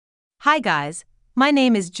Hi guys, my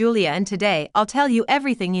name is Julia and today I'll tell you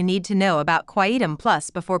everything you need to know about Quietum Plus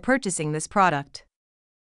before purchasing this product.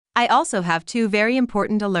 I also have two very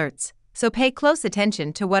important alerts, so pay close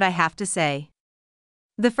attention to what I have to say.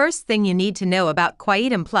 The first thing you need to know about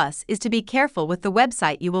Quietum Plus is to be careful with the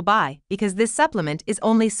website you will buy because this supplement is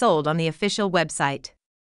only sold on the official website.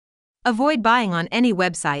 Avoid buying on any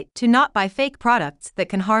website to not buy fake products that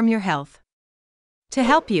can harm your health. To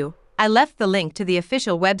help you, I left the link to the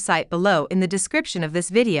official website below in the description of this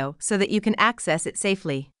video so that you can access it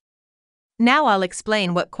safely. Now I'll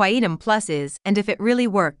explain what Quietum Plus is and if it really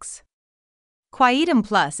works. Quietum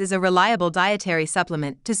Plus is a reliable dietary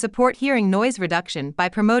supplement to support hearing noise reduction by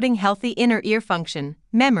promoting healthy inner ear function,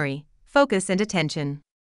 memory, focus and attention.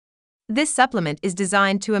 This supplement is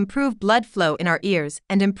designed to improve blood flow in our ears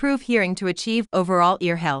and improve hearing to achieve overall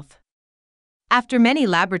ear health. After many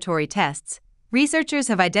laboratory tests, researchers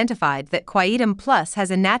have identified that Quietum Plus has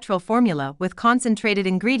a natural formula with concentrated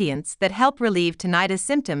ingredients that help relieve tinnitus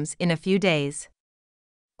symptoms in a few days.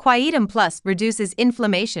 Quietum Plus reduces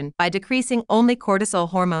inflammation by decreasing only cortisol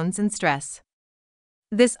hormones and stress.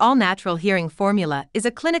 This all-natural hearing formula is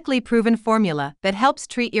a clinically proven formula that helps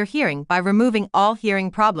treat your hearing by removing all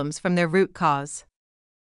hearing problems from their root cause.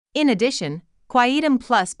 In addition, Quietum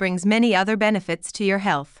Plus brings many other benefits to your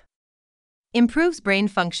health. Improves brain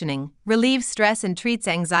functioning, relieves stress and treats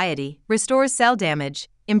anxiety, restores cell damage,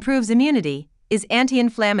 improves immunity, is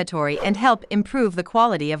anti-inflammatory and help improve the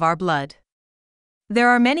quality of our blood. There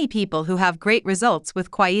are many people who have great results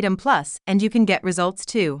with Quietum Plus and you can get results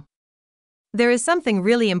too. There is something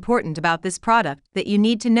really important about this product that you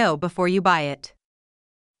need to know before you buy it.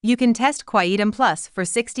 You can test Quietum Plus for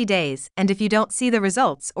 60 days and if you don't see the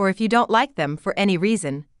results or if you don't like them for any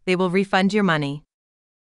reason, they will refund your money.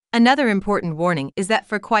 Another important warning is that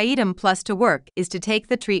for Quietum Plus to work is to take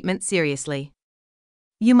the treatment seriously.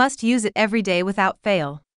 You must use it every day without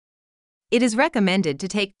fail. It is recommended to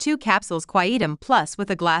take 2 capsules Quietum Plus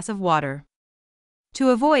with a glass of water. To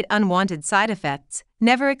avoid unwanted side effects,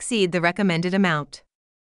 never exceed the recommended amount.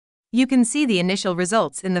 You can see the initial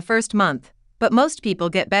results in the first month, but most people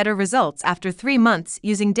get better results after 3 months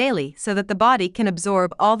using daily so that the body can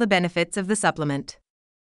absorb all the benefits of the supplement.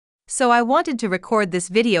 So I wanted to record this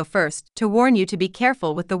video first to warn you to be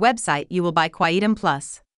careful with the website you will buy Quietum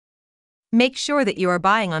Plus. Make sure that you are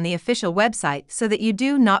buying on the official website so that you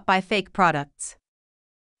do not buy fake products.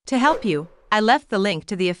 To help you, I left the link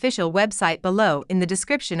to the official website below in the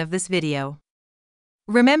description of this video.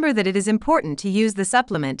 Remember that it is important to use the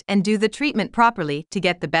supplement and do the treatment properly to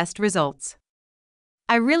get the best results.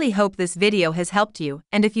 I really hope this video has helped you,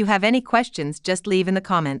 and if you have any questions just leave in the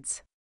comments.